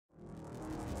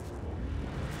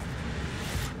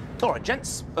All right,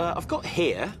 gents, I've got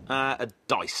here a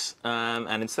dice,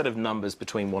 and instead of numbers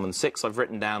between 1 and 6, I've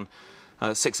written down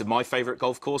 6 of my favourite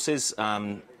golf courses,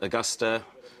 Augusta,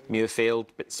 Muirfield,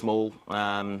 bit small,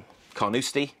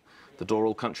 Carnoustie, the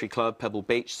Doral Country Club, Pebble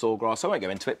Beach, Sawgrass. I won't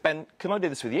go into it. Ben, can I do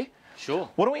this with you? Sure.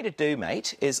 What I want you to do,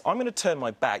 mate, is I'm going to turn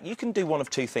my back. You can do one of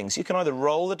two things. You can either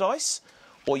roll the dice,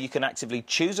 or you can actively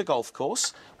choose a golf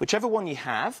course. Whichever one you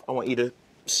have, I want you to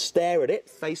stare at it,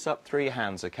 face up through your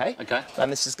hands, OK? OK.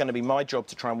 And this is going to be my job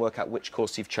to try and work out which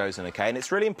course you've chosen, OK? And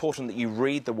it's really important that you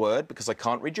read the word, because I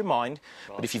can't read your mind.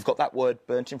 Right. But if you've got that word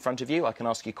burnt in front of you, I can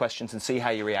ask you questions and see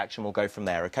how you react, and we'll go from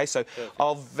there, OK? So perfect.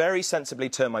 I'll very sensibly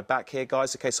turn my back here,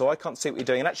 guys, OK? So I can't see what you're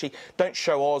doing. And actually, don't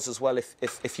show Oz as well,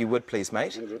 if you would, please,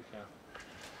 mate. Yeah.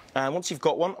 And once you've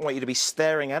got one, I want you to be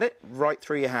staring at it right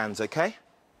through your hands, OK?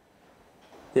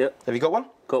 Yep. Have you got one?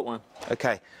 Got one.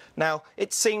 OK. Now,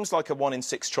 it seems like a 1 in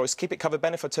 6 choice. Keep it covered,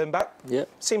 Ben, if I turn back. Yep.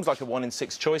 Seems like a 1 in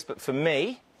 6 choice, but for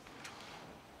me,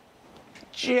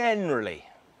 generally,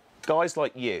 guys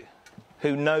like you,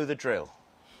 who know the drill,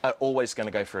 are always going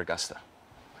to go for Augusta.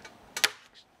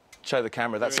 Show the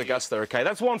camera, that's Augusta, OK?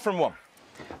 That's 1 from 1.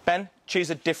 Ben, choose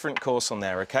a different course on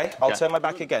there, OK? I'll turn my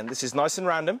back again. This is nice and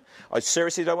random. I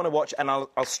seriously don't want to watch, and I'll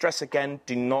stress again,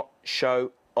 do not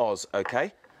show Oz,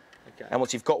 OK? OK. And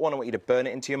once you've got one, I want you to burn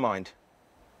it into your mind.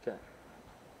 OK.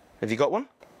 Have you got one?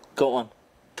 Got one.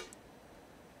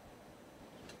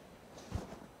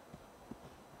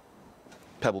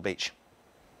 Pebble Beach.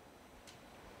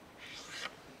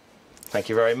 Thank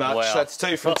you very much. Wow. That's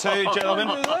 2 from 2,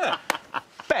 gentlemen.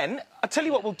 Ben, I'll tell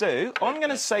you what we'll do. I'm going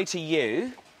to say to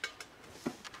you,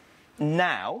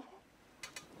 now,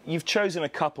 you've chosen a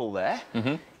couple there.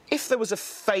 Mm-hmm. If there was a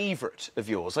favourite of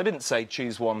yours, I didn't say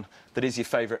choose one that is your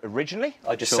favourite originally.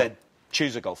 I just said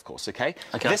choose a golf course, OK?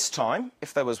 This time,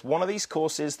 if there was one of these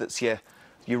courses that's your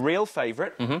real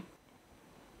favourite,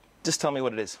 just tell me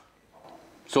what it is.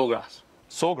 Sawgrass.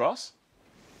 Sawgrass?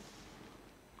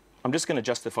 I'm just going to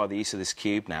justify the use of this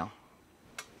cube now.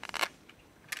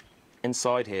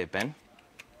 Inside here, Ben,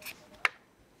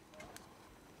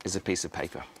 is a piece of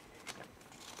paper.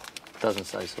 Doesn't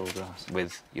say Sawgrass.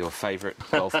 With your favourite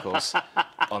golf course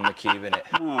on the cube in it.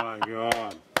 Oh, my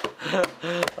God.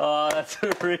 Oh, that's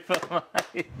a ripper,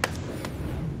 mate.